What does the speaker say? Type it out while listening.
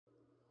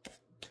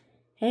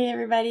Hey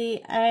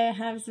everybody, I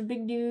have some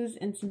big news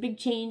and some big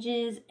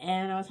changes,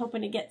 and I was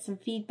hoping to get some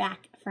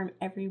feedback from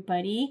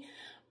everybody.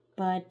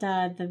 But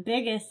the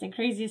biggest and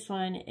craziest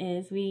one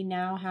is we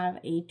now have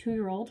a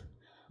 2-year-old,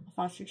 a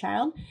foster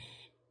child,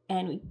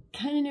 and we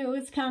kind of knew it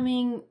was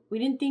coming. We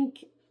didn't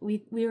think,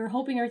 we were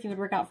hoping everything would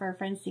work out for our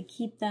friends to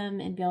keep them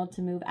and be able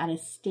to move out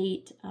of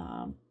state,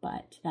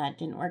 but that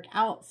didn't work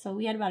out. So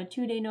we had about a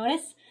 2-day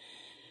notice.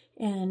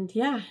 And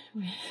yeah,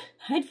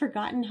 I'd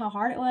forgotten how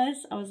hard it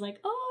was. I was like,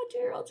 oh,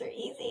 2-year-olds are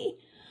easy.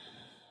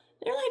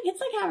 They're like, it's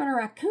like having a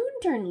raccoon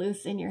turned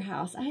loose in your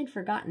house. I had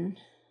forgotten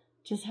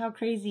just how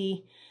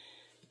crazy,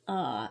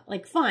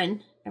 like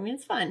fun. I mean,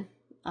 it's fun.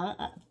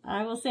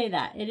 I will say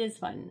that. It is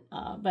fun,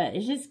 but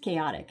it's just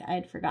chaotic. I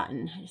had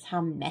forgotten just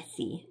how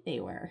messy they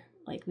were.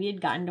 Like, we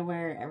had gotten to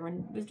where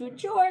everyone was doing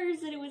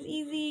chores and it was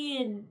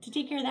easy and to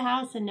take care of the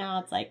house. And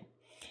now it's like,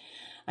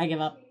 I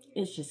give up.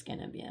 It's just going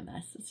to be a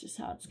mess. It's just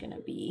how it's going to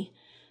be.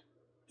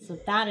 So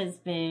that is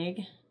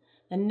big.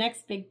 The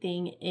next big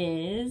thing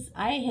is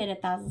I hit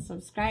 1,000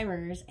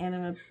 subscribers and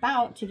I'm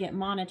about to get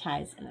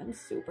monetized. And I'm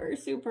super,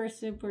 super,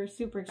 super,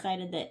 super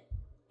excited that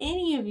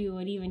any of you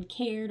would even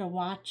care to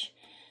watch,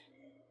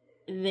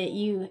 that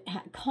you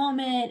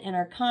comment and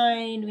are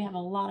kind. We have a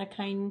lot of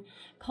kind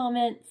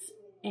comments,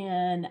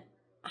 and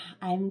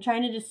I'm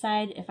trying to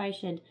decide if I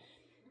should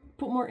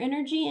put more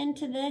energy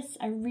into this.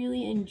 I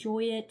really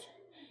enjoy it.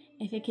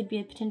 If it could be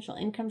a potential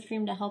income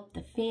stream to help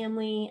the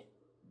family,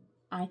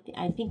 I'm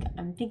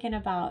thinking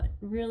about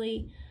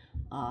really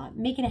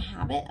making a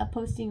habit of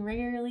posting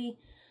regularly.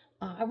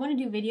 I want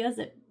to do videos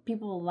that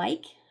people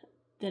like,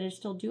 that are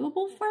still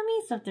doable for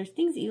me. So if there's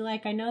things that you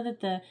like, I know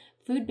that the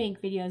food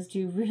bank videos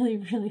do really,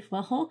 really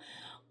well,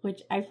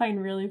 which I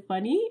find really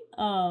funny.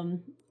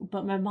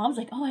 But my mom's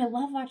like, oh, I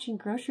love watching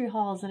grocery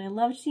hauls and I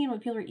love seeing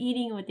what people are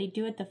eating and what they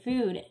do with the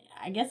food.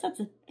 I guess that's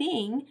a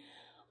thing.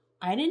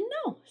 I didn't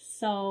know.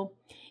 So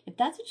if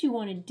that's what you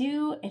want to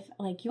do, if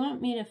like you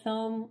want me to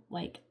film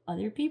like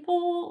other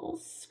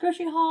people's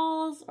grocery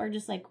hauls, or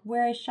just like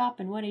where I shop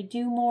and what I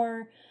do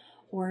more,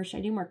 or should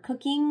I do more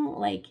cooking,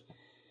 like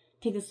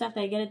take the stuff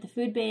that I get at the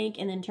food bank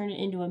and then turn it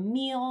into a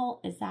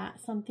meal, is that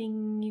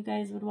something you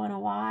guys would want to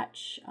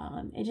watch?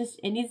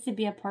 It needs to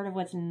be a part of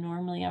what's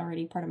normally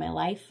already part of my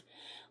life.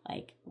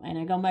 Like when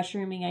I go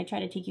mushrooming, I try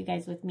to take you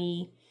guys with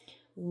me.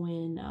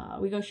 When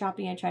we go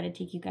shopping, I try to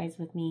take you guys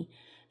with me.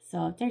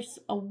 So if there's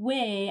a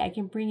way I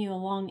can bring you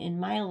along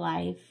in my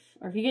life,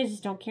 or if you guys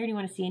just don't care and you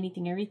want to see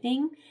anything,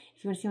 everything,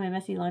 if you want to see my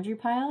messy laundry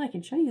pile, I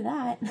can show you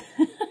that.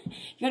 If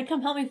you want to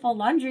come help me fold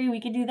laundry,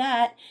 we could do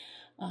that.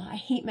 I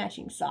hate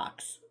matching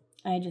socks.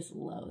 I just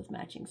loathe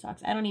matching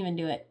socks. I don't even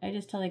do it. I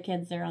just tell the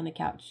kids they're on the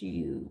couch,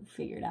 you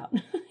figure it out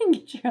and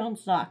get your own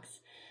socks.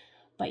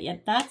 But yeah,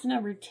 that's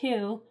number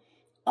 2.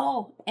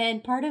 Oh,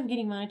 and part of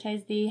getting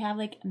monetized, they have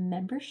like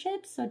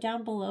memberships. So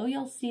down below,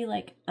 you'll see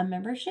like a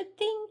membership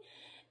thing.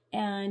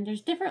 And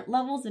there's different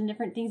levels and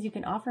different things you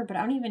can offer, but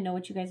I don't even know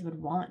what you guys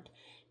would want.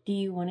 Do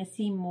you want to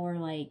see more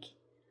like,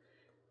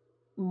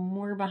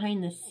 more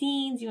behind the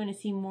scenes? You want to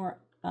see more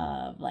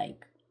of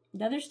like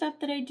the other stuff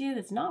that I do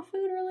that's not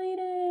food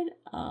related?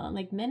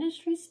 Like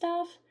ministry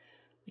stuff,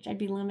 which I'd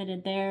be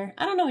limited there.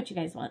 I don't know what you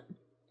guys want.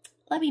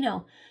 Let me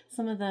know.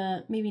 Some of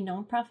the maybe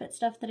nonprofit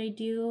stuff that I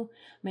do,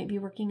 might be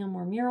working on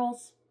more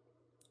murals.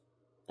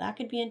 That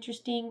could be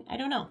interesting. I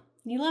don't know.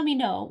 You let me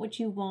know what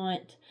you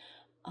want.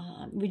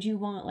 Would you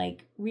want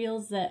like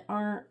reels that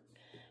aren't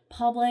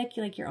public,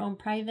 like your own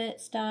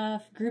private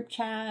stuff, group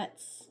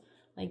chats,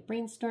 like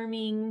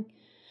brainstorming,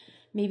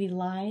 maybe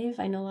live?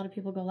 I know a lot of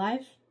people go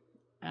live.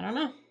 I don't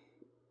know.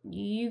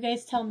 You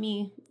guys tell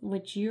me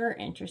what you're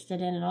interested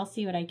in and I'll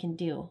see what I can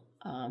do.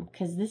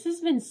 Because this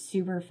has been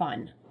super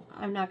fun.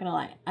 I'm not gonna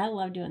lie. I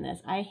love doing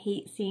this. I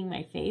hate seeing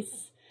my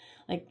face,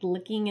 like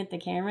looking at the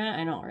camera.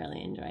 I don't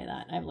really enjoy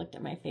that. I've looked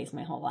at my face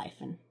my whole life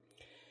and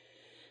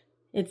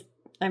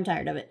I'm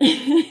tired of it.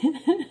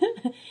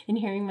 And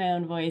hearing my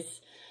own voice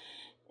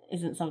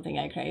isn't something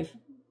I crave.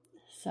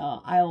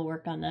 So I will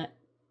work on that.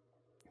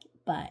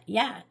 But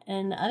yeah,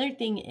 and the other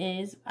thing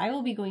is I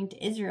will be going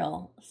to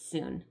Israel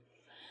soon.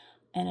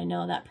 And I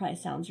know that probably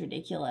sounds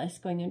ridiculous,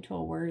 going into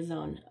a war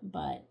zone,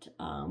 but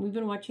we've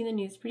been watching the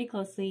news pretty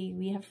closely.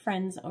 We have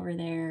friends over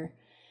there,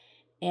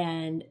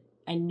 and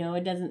I know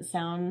it doesn't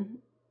sound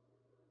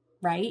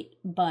right,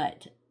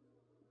 but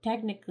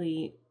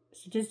technically,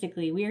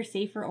 statistically, we are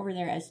safer over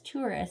there as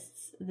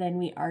tourists than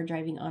we are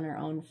driving on our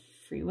own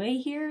freeway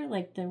here.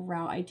 Like the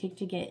route I take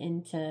to get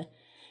into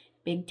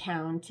big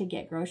town to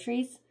get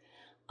groceries.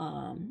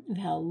 We've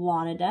had a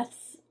lot of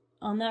deaths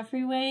on that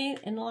freeway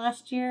in the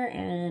last year,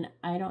 and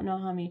I don't know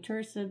how many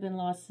tourists have been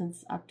lost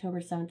since October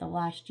 7th of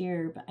last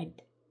year, but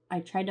I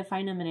tried to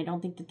find them and I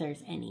don't think that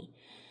there's any.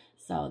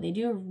 So they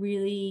do a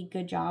really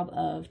good job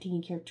of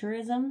taking care of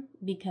tourism,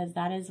 because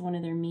that is one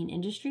of their main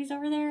industries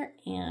over there.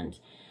 And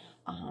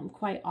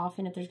quite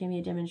often if there's going to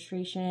be a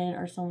demonstration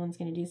or someone's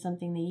going to do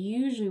something, they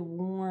usually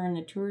warn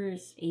the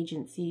tourist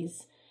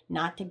agencies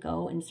not to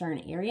go in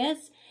certain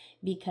areas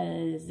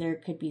because there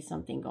could be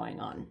something going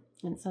on.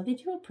 And so they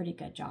do a pretty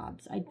good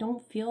job. So I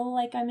don't feel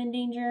like I'm in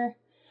danger.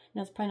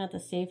 know it's probably not the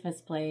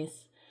safest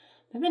place.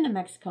 I've been to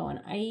Mexico, and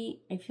I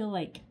feel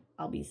like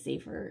I'll be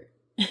safer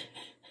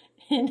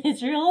in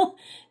Israel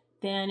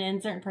than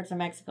in certain parts of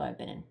Mexico I've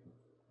been in.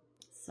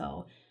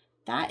 So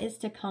that is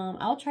to come.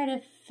 I'll try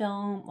to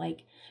film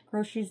like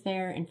groceries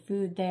there and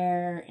food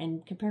there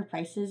and compare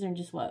prices and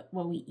just what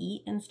we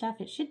eat and stuff.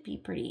 It should be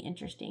pretty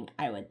interesting,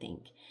 I would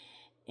think.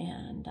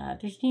 And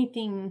if there's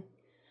anything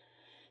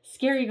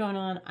scary going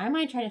on, I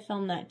might try to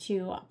film that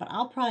too, but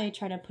I'll probably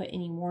try to put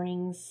any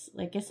warnings.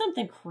 Like if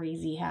something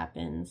crazy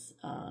happens,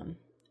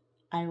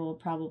 I will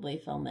probably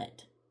film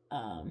it.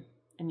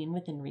 I mean,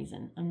 within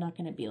reason. I'm not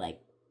going to be like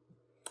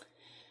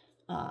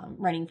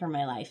running for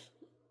my life.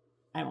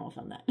 I won't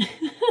film that.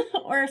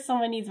 Or if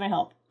someone needs my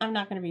help, I'm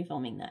not going to be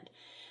filming that.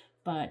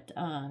 But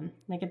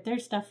like if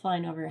there's stuff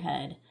flying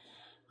overhead,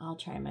 I'll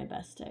try my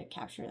best to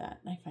capture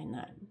that. I find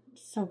that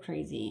so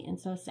crazy and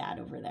so sad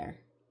over there.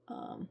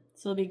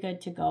 So it'll be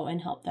good to go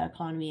and help the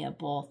economy of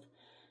both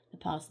the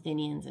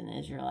Palestinians and the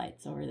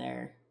Israelites over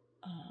there.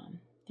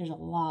 There's a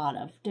lot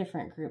of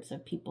different groups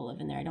of people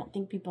living there. I don't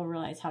think people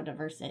realize how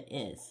diverse it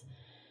is.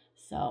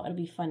 So it'll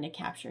be fun to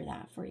capture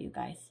that for you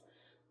guys.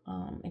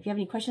 If you have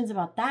any questions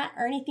about that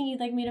or anything you'd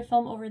like me to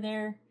film over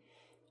there,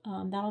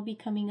 that'll be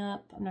coming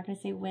up. I'm not going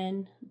to say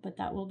when, but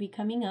that will be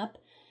coming up.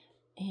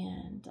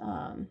 And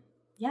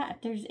yeah,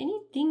 if there's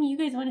anything you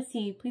guys want to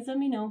see, please let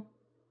me know.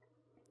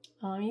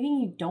 Anything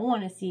you don't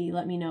want to see,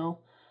 let me know.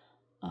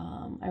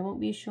 I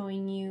won't be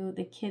showing you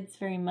the kids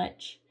very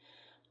much.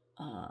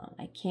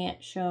 I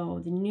can't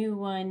show the new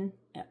one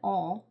at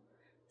all,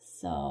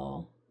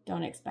 so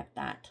don't expect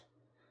that.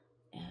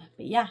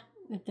 But yeah,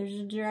 if there's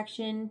a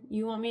direction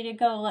you want me to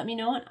go, let me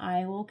know and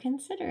I will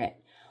consider it.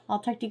 I'll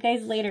talk to you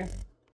guys later.